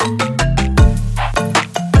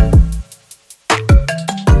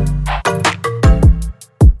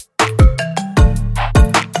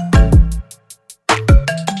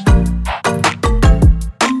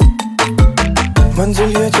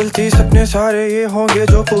मंजिल ये चलती सपने सारे ये होंगे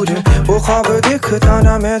जो पूरे, वो ख्वाब दिखता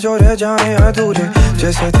ना मैं जो रह जाए अधूरे।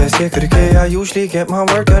 जैसे तैसे करके I usually get my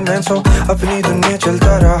work done man, so अपनी धुन में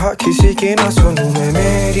चलता रहा किसी की ना सुनूं मैं।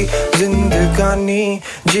 मेरी जिंदगानी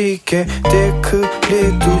जी के देख ले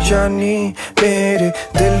तू जानी, मेरे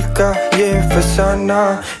दिल का ये फसाना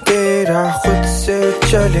तेरा खुद से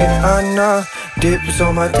चले आना। Dips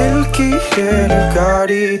on my दिल की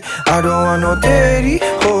रेलगाड़ी, I don't want no तेरी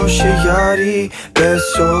होशियारी।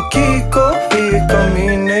 पैसों की कोई कमी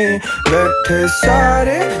नहीं, बैठे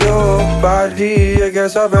सारे लोग बारी। ये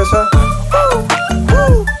कैसा पैसा,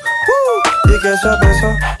 ये कैसा पैसा,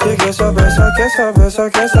 ये कैसा पैसा, कैसा पैसा,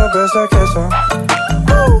 कैसा पैसा, कैसा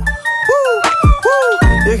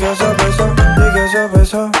ये कैसा पैसा, ये कैसा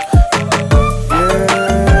पैसा,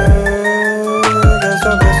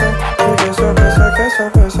 कैसा पैसा, ये कैसा पैसा, कैसा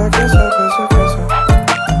पैसा, कैसा पैसा, कैसा।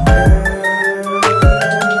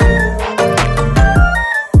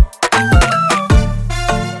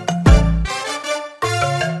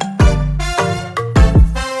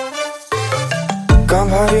 काम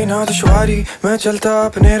भारी ना दुश्वारी, मैं चलता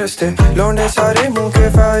अपने रास्ते। लौंडे सारे मुंह के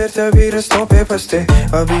फायर, तभी रस्तों पे फंसते।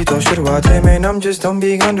 अभी तो शुरुआत है man, I'm just dumb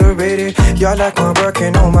being underrated. Y'all like my work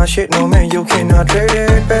and all my shit, no man you cannot trade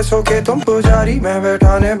it. पैसों के तुम पुजारी, मैं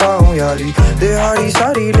बैठा ने बाहूं यारी। दिहाड़ी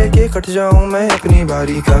सारी लेके कट जाऊं मैं अपनी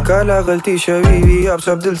बारी। का काला गलती शबीबी आप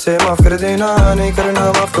सब दिल से माफ कर देना, नहीं करना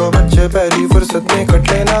माफ तो बच्चे पहली फुर्सत में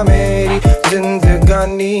कट लेना। मेरी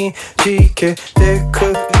जिंदगानी जी के देख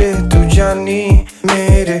ले तू जानी,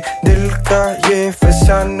 मेरे दिल का ये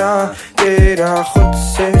फसाना तेरा खुद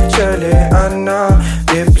से चले आना।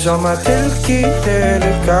 Dips on my दिल की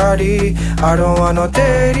रेलगाड़ी, I don't want no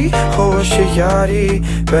तेरी होशियारी।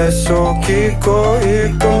 पैसों की कोई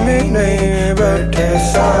कमी नहीं, बैठे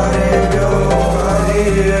सारे लोग।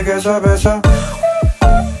 ये कैसा पैसा,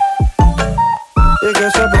 ये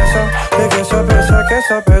कैसा पैसा, ये कैसा पैसा,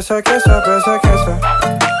 कैसा पैसा, कैसा पैसा, कैसा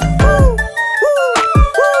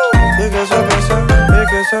ये कैसा पैसा, ये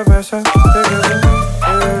कैसा पैसा, ये कैसा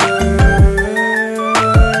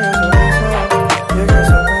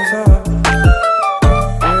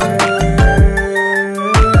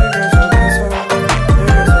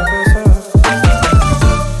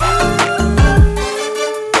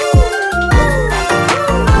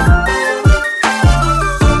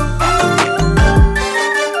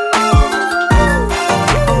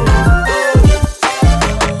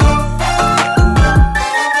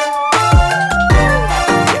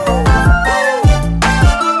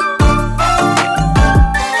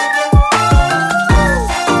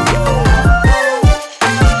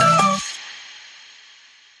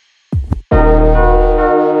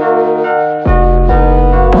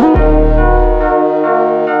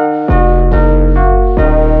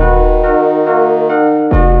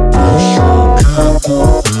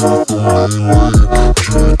Why